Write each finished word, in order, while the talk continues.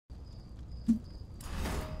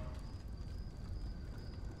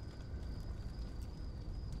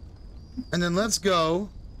And then let's go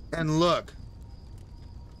and look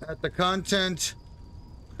at the content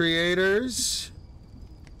creators.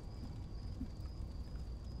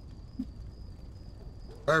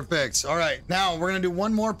 Perfect. All right, now we're gonna do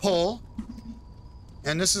one more poll,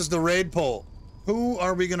 and this is the raid poll. Who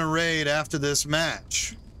are we gonna raid after this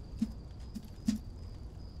match?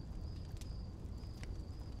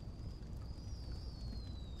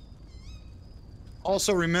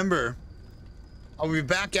 Also remember, I'll be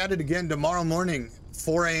back at it again tomorrow morning,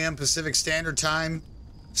 4 a.m. Pacific Standard Time.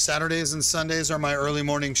 Saturdays and Sundays are my early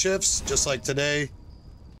morning shifts, just like today.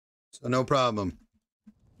 So no problem.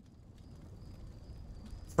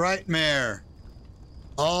 Frightmare.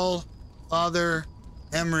 All Father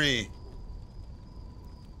Emery.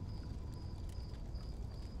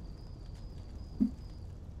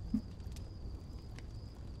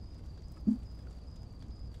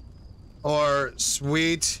 Or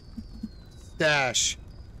Sweet Stash.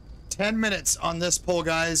 10 minutes on this poll,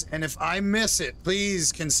 guys, and if I miss it,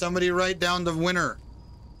 please can somebody write down the winner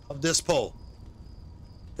of this poll?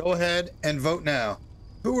 Go ahead and vote now.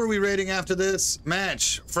 Who are we rating after this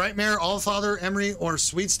match? Frightmare, Allfather, Emery, or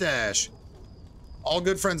Sweet Stash? All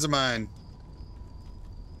good friends of mine.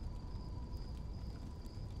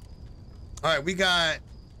 All right, we got...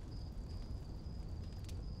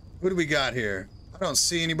 Who do we got here? I don't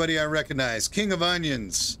see anybody I recognize. King of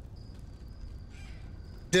Onions.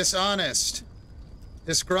 Dishonest.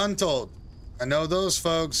 Disgruntled. I know those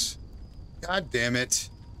folks. God damn it.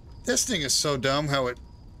 This thing is so dumb how it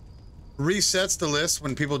resets the list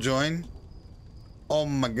when people join. Oh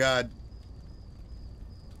my god.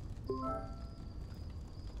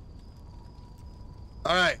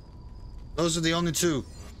 Alright. Those are the only two.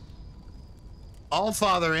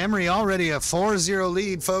 Allfather Emery already a 4-0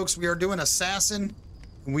 lead, folks. We are doing Assassin.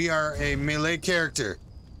 We are a melee character.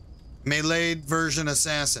 Melee version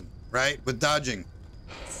assassin, right? With dodging.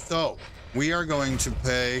 So, we are going to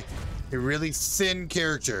play a really thin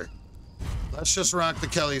character. Let's just rock the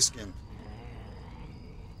Kelly skin.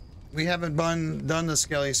 We haven't done the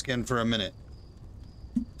Skelly skin for a minute.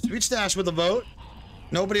 Sweet Stash with a vote.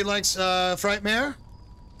 Nobody likes Frightmare?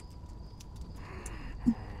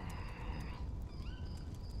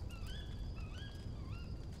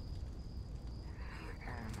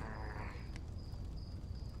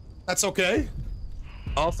 That's okay.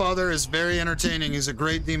 Allfather is very entertaining. He's a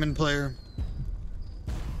great demon player.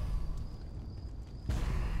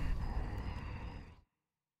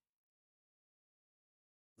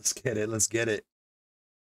 Let's get it. Let's get it.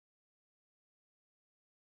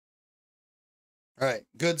 All right.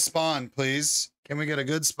 Good spawn, please. Can we get a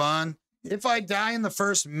good spawn? If I die in the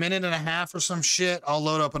first minute and a half or some shit, I'll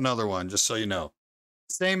load up another one, just so you know.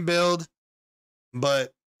 Same build,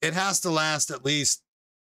 but it has to last at least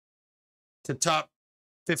to top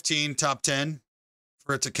 15, top 10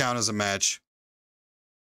 for it to count as a match.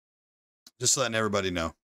 Just letting everybody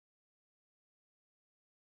know.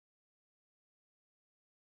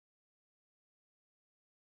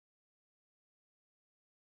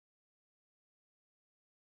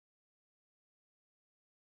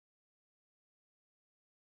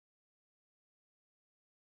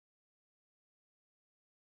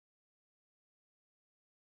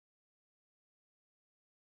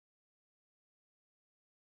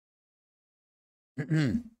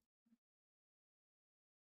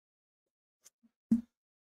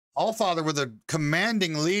 Allfather with a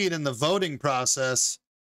commanding lead in the voting process,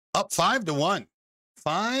 up 5-1.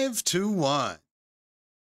 5-1. All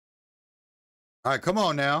right, come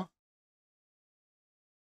on now.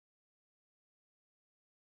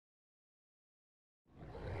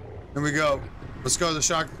 Here we go. Let's go to the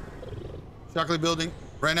Shockley building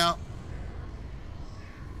right now.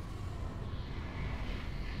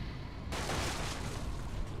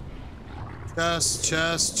 Chest,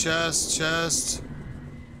 chest, chest, chest.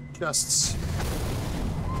 Chests.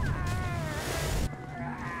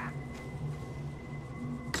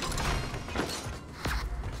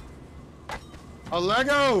 A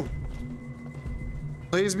Lego!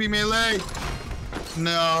 Please be melee.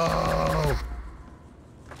 No.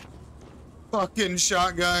 Fucking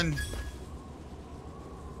shotgun.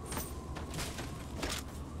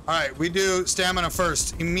 All right, we do stamina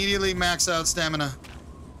first. Immediately max out stamina.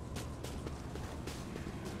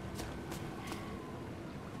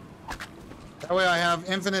 That way I have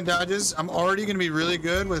infinite dodges. I'm already going to be really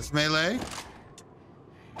good with melee.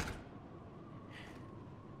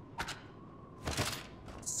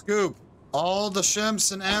 Scoop all the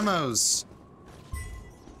shimps and ammos.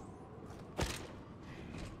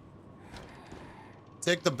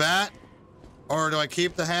 Take the bat, or do I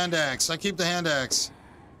keep the hand axe? I keep the hand axe.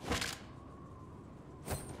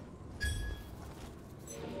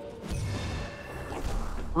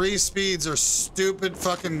 3 speeds are stupid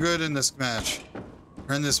fucking good in this match.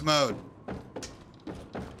 Or in this mode.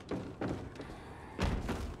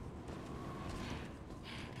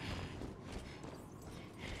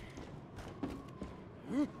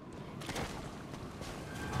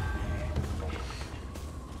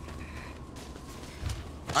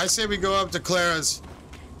 I say we go up to Clara's.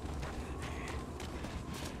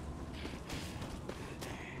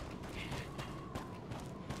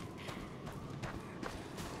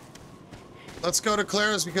 Let's go to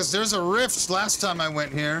Clara's because there's a rift last time I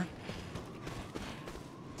went here.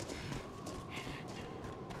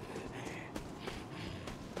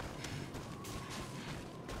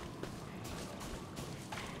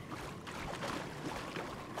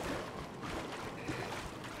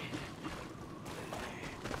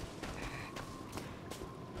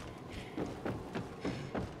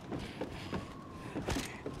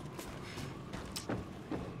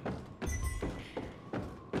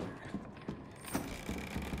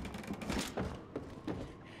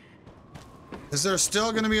 Is there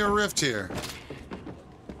still going to be a rift here?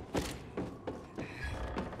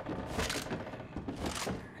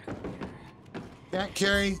 Can't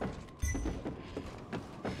carry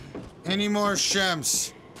any more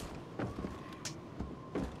shems.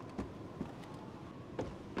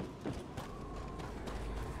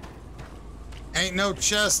 Ain't no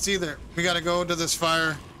chests either. We got to go to this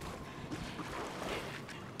fire.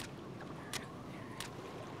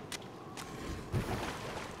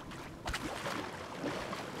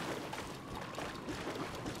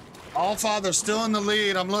 Allfather's still in the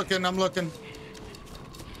lead. I'm looking. I'm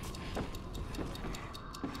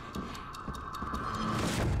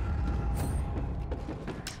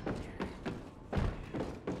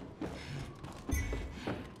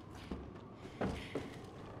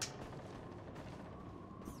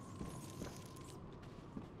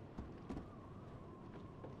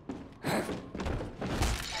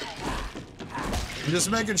just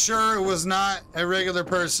making sure it was not a regular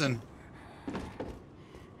person.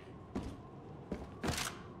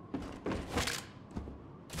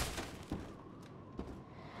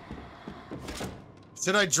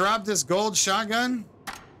 Should I drop this gold shotgun?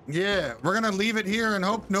 Yeah, we're gonna leave it here and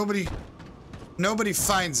hope nobody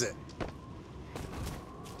finds it.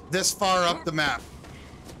 This far up the map.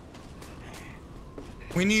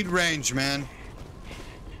 We need range, man.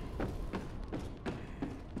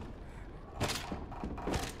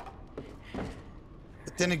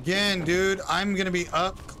 But then again, dude, I'm gonna be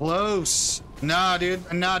up close. Nah, dude,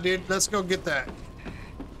 let's go get that.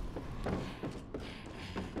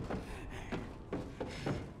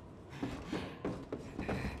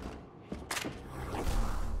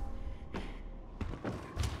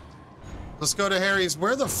 Let's go to Harry's.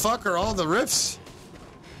 Where the fuck are all the rifts?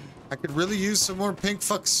 I could really use some more pink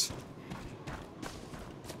fucks.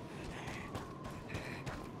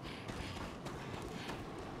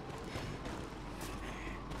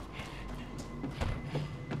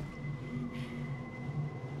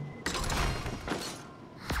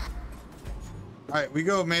 All right, we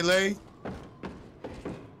go, melee.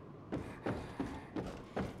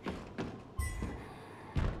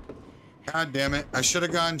 God damn it. I should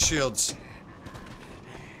have gone shields.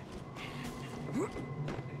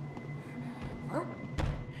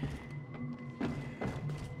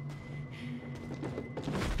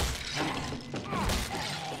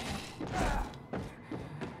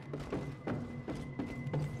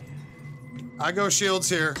 I go shields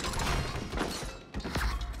here.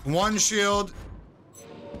 One shield.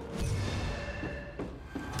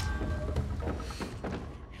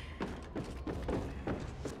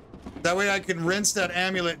 That way I can rinse that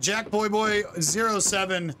amulet.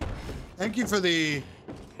 JackBoyBoy07, thank you for the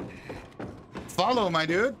follow, my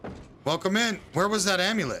dude. Welcome in. Where was that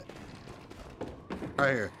amulet?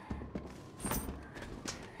 Right here.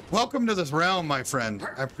 Welcome to this realm, my friend.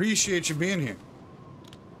 I appreciate you being here.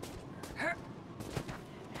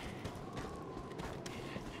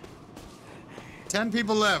 Ten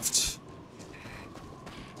people left.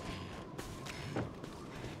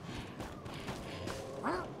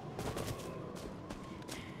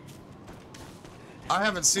 I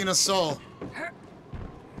haven't seen a soul.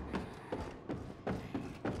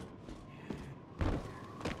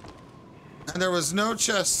 And there was no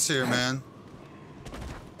chests here, man.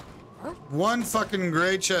 One fucking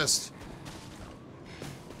gray chest.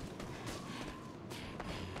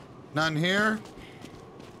 None here.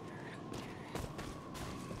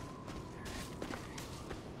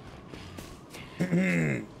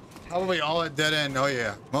 Probably all at dead end. Oh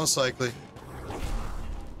yeah, most likely.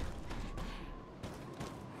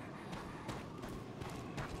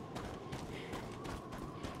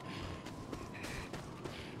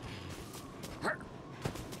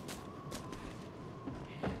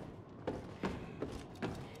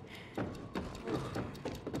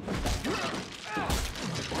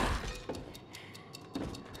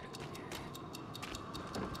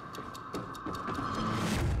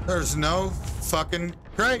 There's no fucking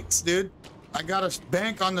crates, dude. I got a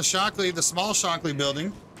bank on the Shockley, the small Shockley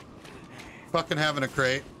building. Fucking having a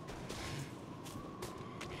crate.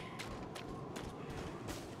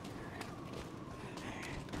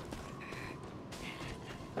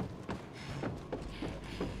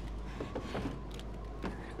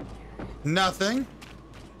 Nothing.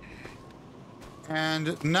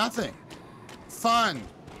 And nothing. Fun.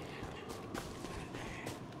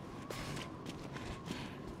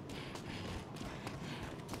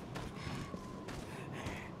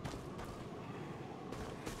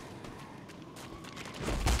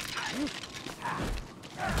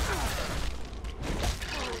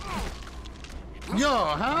 Yo,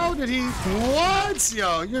 how did he... What?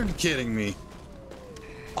 Yo, you're kidding me.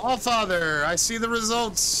 Allfather, I see the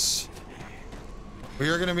results. We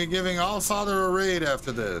are going to be giving Allfather a raid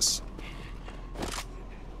after this.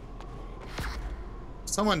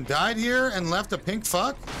 Someone died here and left a pink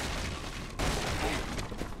fuck?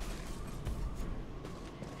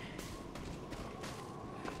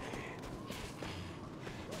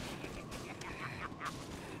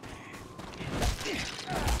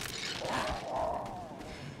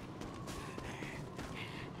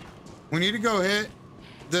 We need to go hit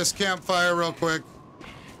this campfire real quick.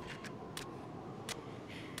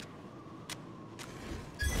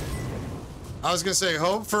 I was gonna say,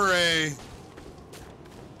 hope for a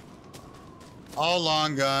all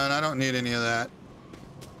long gun. I don't need any of that.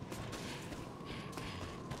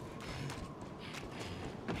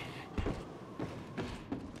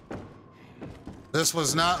 This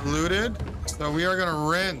was not looted, so we are gonna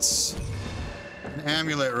rinse an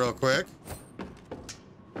amulet real quick.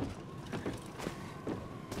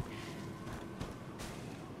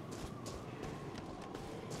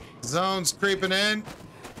 Zone's creeping in.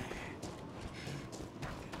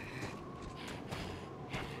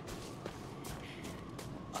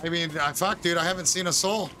 I mean, fuck, dude, I haven't seen a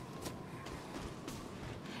soul.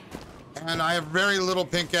 And I have very little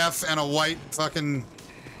pink F and a white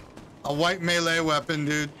melee weapon,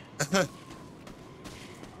 dude.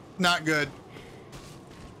 Not good.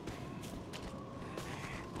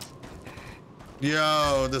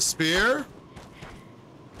 Yo, the spear?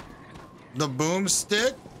 The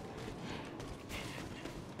boomstick?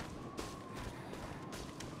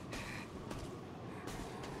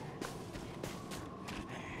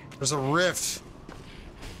 There's a rift.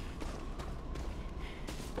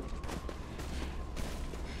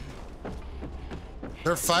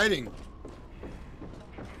 They're fighting.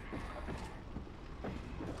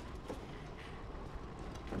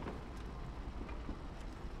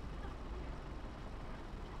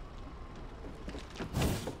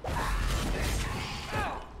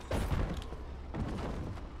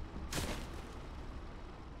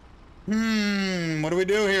 What do we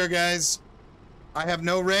do here, guys? I have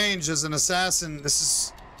no range as an assassin. This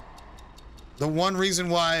is the one reason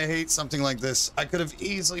why I hate something like this. I could have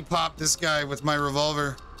easily popped this guy with my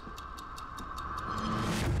revolver.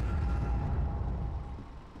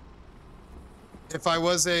 If I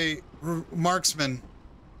was a marksman.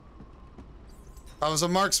 If I was a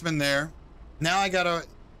marksman there. Now I gotta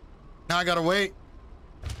wait.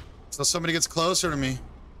 So somebody gets closer to me.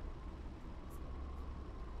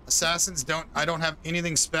 Assassins I don't have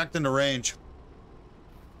anything spec'd into range.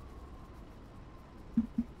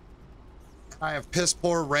 I have piss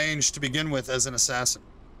poor range to begin with as an assassin.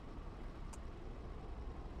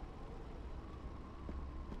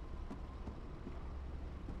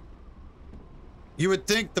 You would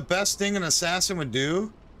think the best thing an assassin would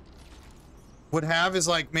have is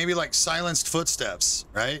like maybe like silenced footsteps,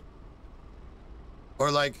 right?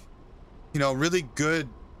 Or like, you know, really good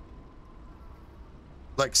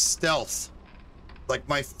like stealth. Like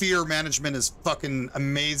my fear management is fucking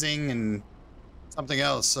amazing and something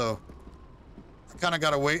else, so I kind of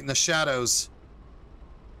gotta wait in the shadows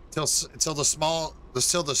till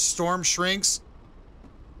the storm shrinks.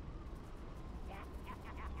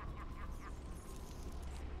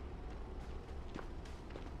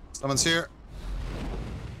 Someone's here.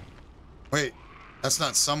 Wait, that's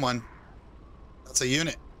not someone. That's a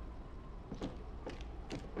unit.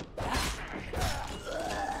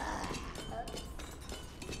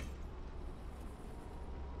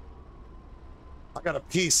 I gotta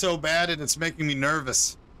pee so bad and it's making me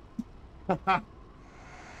nervous.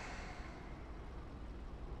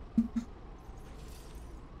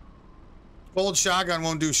 Gold shotgun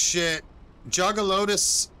won't do shit.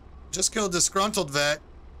 Juggalotus just killed disgruntled vet.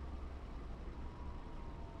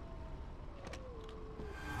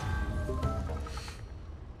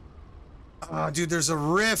 Oh, dude, there's a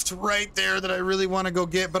rift right there that I really want to go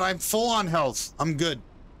get, but I'm full on health. I'm good.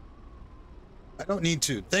 I don't need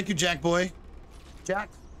to. Thank you, Jack boy. Jack.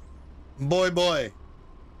 Boy.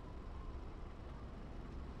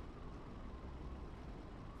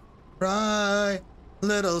 Right,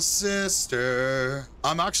 little sister.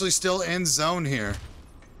 I'm actually still in zone here.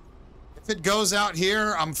 If it goes out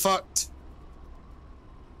here, I'm fucked.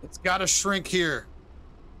 It's gotta shrink here.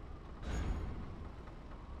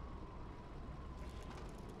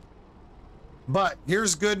 But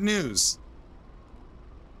here's good news.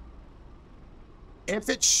 If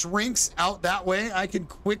it shrinks out that way, I can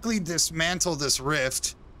quickly dismantle this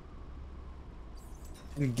rift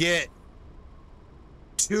and get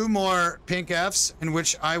 2 more pink Fs, in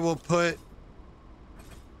which I will put...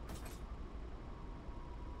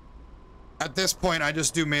 At this point, I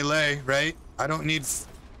just do melee, right? I don't need...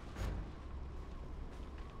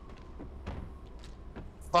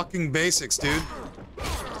 fucking basics, dude.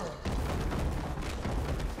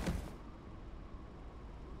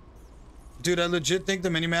 Dude, I legit think the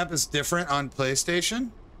minimap is different on PlayStation.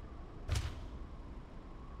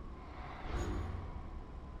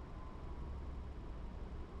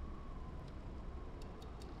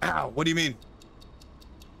 Ow, what do you mean?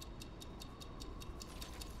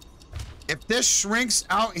 If this shrinks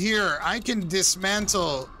out here, I can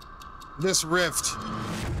dismantle this rift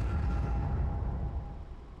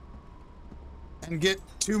and get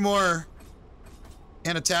 2 more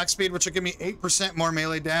in attack speed, which will give me 8% more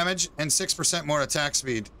melee damage and 6% more attack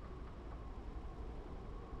speed.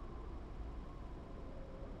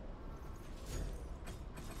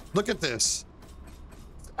 Look at this.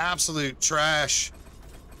 Absolute trash.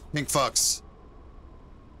 Pink fucks.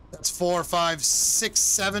 That's 4, 5, 6,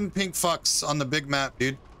 7 pink fucks on the big map,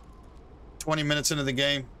 dude. 20 minutes into the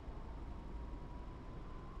game.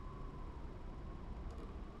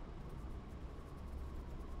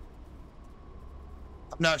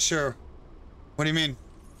 I'm not sure. What do you mean?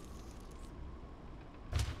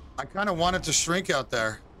 I kind of want it to shrink out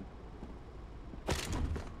there.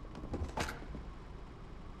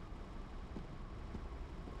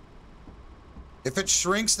 If it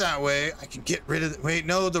shrinks that way, I can get rid of it. Wait,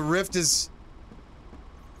 no, the rift is...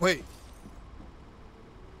 Wait.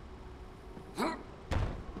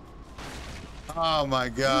 Oh my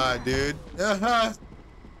god, dude.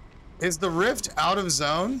 Is the rift out of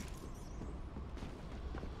zone?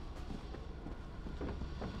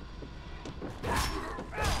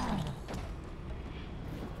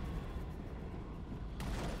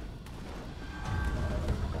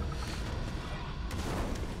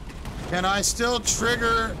 Can I still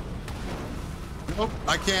trigger? Nope,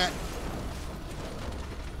 I can't.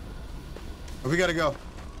 We gotta go.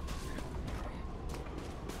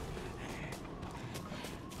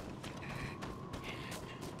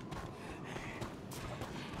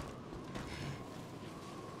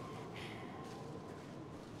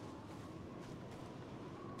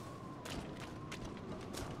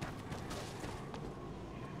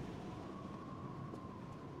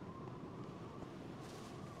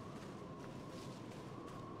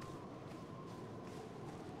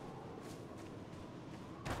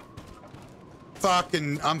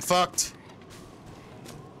 Fucking, I'm fucked.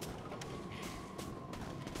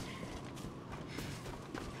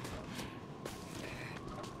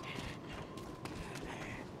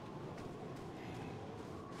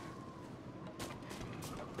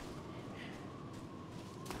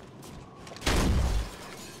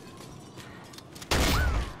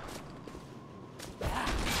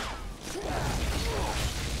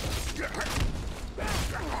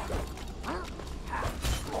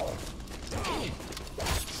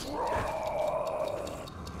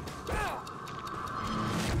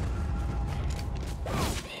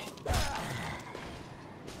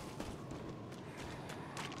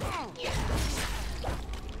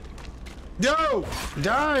 Yo!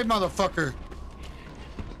 Die, motherfucker!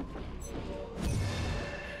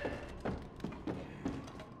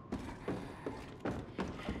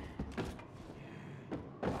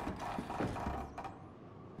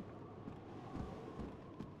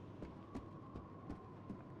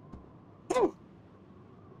 Woo.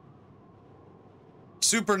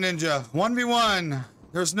 Super Ninja, 1v1.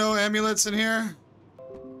 There's no amulets in here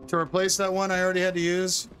to replace that one I already had to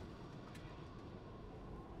use.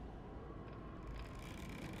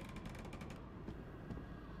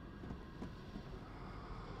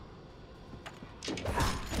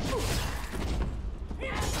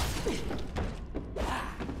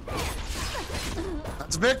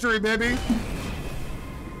 Victory, baby.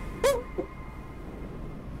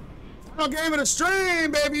 Final game of the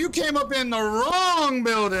stream, baby. You came up in the wrong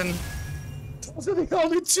building. Those are the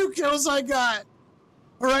only 2 kills I got.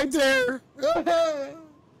 Right there. Number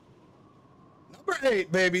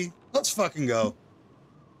 8, baby. Let's fucking go.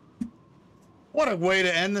 What a way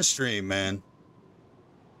to end the stream, man.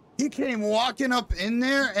 He came walking up in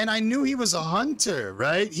there, and I knew he was a hunter,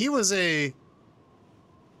 right? He was a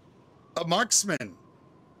marksman.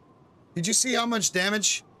 Did you see how much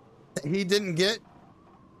damage he didn't get?